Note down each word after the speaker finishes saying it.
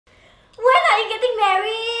getting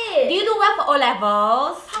married? Do you do well for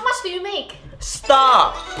O-levels? How much do you make?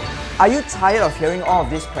 Stop! Are you tired of hearing all of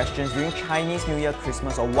these questions during Chinese New Year,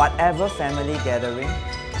 Christmas or whatever family gathering?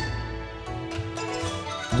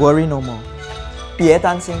 Worry no more. 别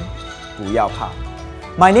担心，不要怕。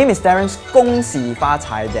My name is Terence 恭喜发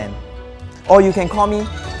财 Then, or you can call me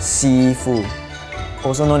师傅,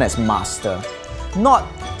 also known as master. Not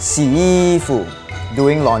洗衣服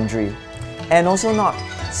doing laundry, and also not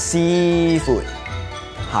seafood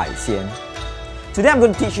海鲜. Today I'm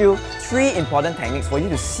going to teach you 3 important techniques for you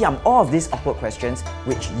to siam all of these awkward questions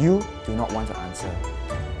which you do not want to answer.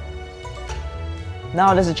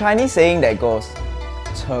 Now there's a Chinese saying that goes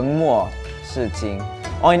沉默是金,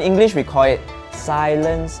 or in English we call it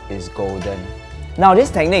silence is golden. Now this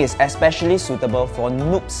technique is especially suitable for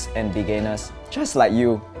noobs and beginners, just like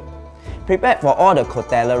you. Prepared for all the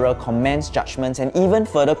collateral comments, judgments and even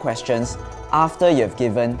further questions after you've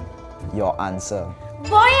given your answer.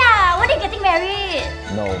 Boy, when are you getting married?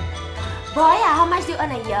 No. Boy, how much do you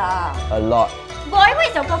earn a year? A lot. Boy, where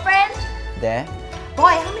is your girlfriend? There?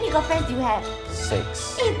 Boy, how many girlfriends do you have?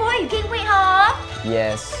 6. Hey boy, you gain weight, huh?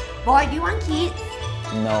 Yes. Boy, do you want kids?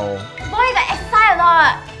 No. Boy, you got exercise a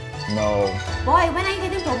lot. No. Boy, when are you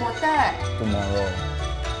getting promoted? Tomorrow.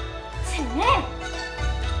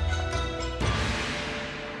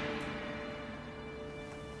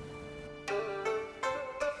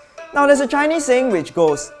 Now there's a Chinese saying which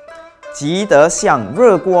goes 急得像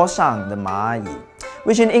热锅上的蚂蚁,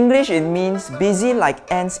 which in English it means busy like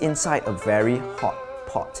ants inside a very hot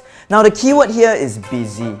pot. Now the keyword here is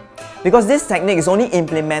busy, because this technique is only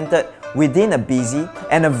implemented within a busy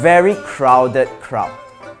and a very crowded crowd.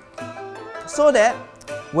 So that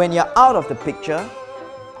when you're out of the picture,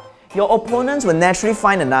 your opponents will naturally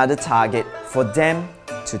find another target for them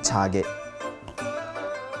to target.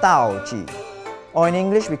 道具, or in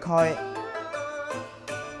English we call it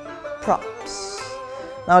props.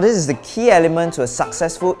 Now this is the key element to a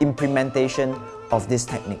successful implementation of this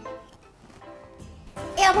technique.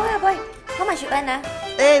 Hey boy, how much you earn?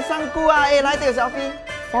 Hey, 三姑啊，来take a selfie.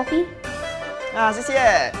 Selfie? 啊，谢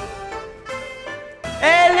谢。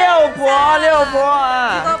哎，六婆啊。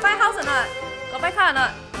 You got buy house or not? Got buy car or not?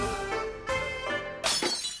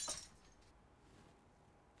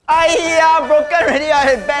 哎呀 broken already ah,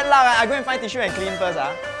 bad luck ah. I go and find tissue and clean first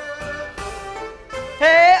ah.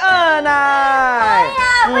 Hey, Ernai!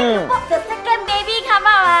 When you hope the second baby come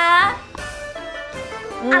out,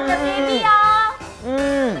 After baby,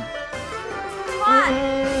 What?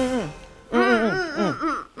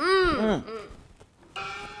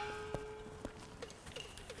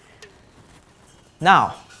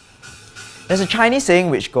 Now, there's a Chinese saying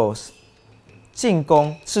which goes 进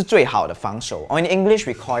攻是最好的防守, or in English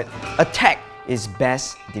we call it attack is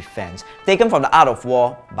best defense, taken from the Art of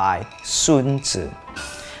War by Sun Tzu.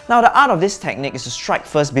 Now the art of this technique is to strike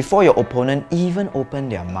first before your opponent even open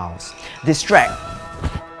their mouths. Distract,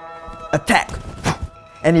 attack,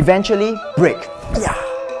 and eventually break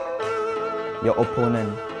your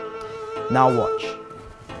opponent. Now watch.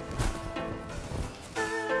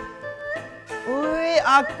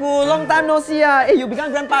 Aku, long time no see ah. Hey, you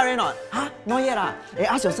become grandpa already not? Huh? Not yet ah. Hey,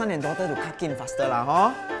 ask your son and daughter to cut in faster lah,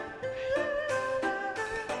 huh?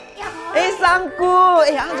 Hey, Sangku.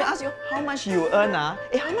 Hey, I want to ask you, how much you earn ah?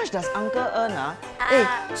 Hey, how much does uncle earn ah? Hey,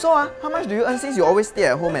 so ah, how much do you earn since you always stay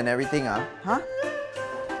at home and everything ah? Huh?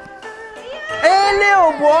 Hey,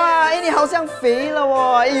 六婆啊，哎，你好像肥了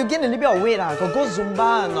哦。哎，you gain a little bit of weight ah. Got go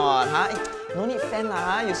Zumba or not? Huh? No need fan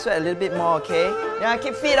lah, huh? You sweat a little bit more, okay? Yeah,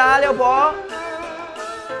 keep fit ah, 六婆。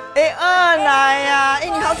 哎，二奶呀！哎，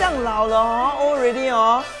你好像老了哦 ，old already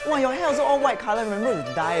哦。哇 ，your hair also all white color. Remember to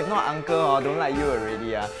dye. If not, uncle oh, don't like you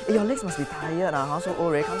already ah. Eh, your legs must be tired ah. How so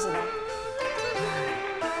old already? Come sit down.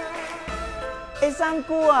 哎，三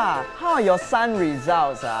姑啊 ，how are your son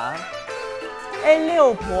results 啊？哎，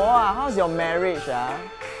六婆啊 ，how's your marriage 啊？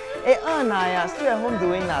哎，二奶啊 ，still at home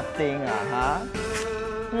doing nothing 啊？哈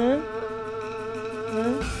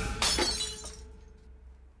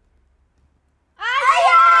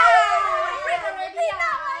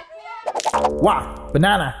？Wow,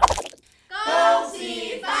 banana. 恭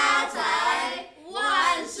喜发财，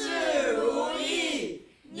万事如意，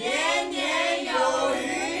年年有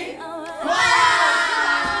余。哇！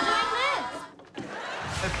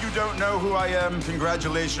 If you don't know who I am,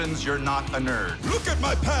 congratulations, you're not a nerd. Look at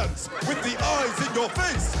my pants with the eyes in your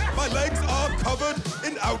face. My legs are covered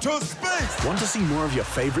in outer space. Want to see more of your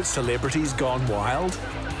favorite celebrities gone wild?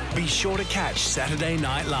 Be sure to catch Saturday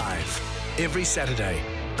Night Live every Saturday,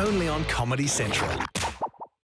 only on Comedy Central.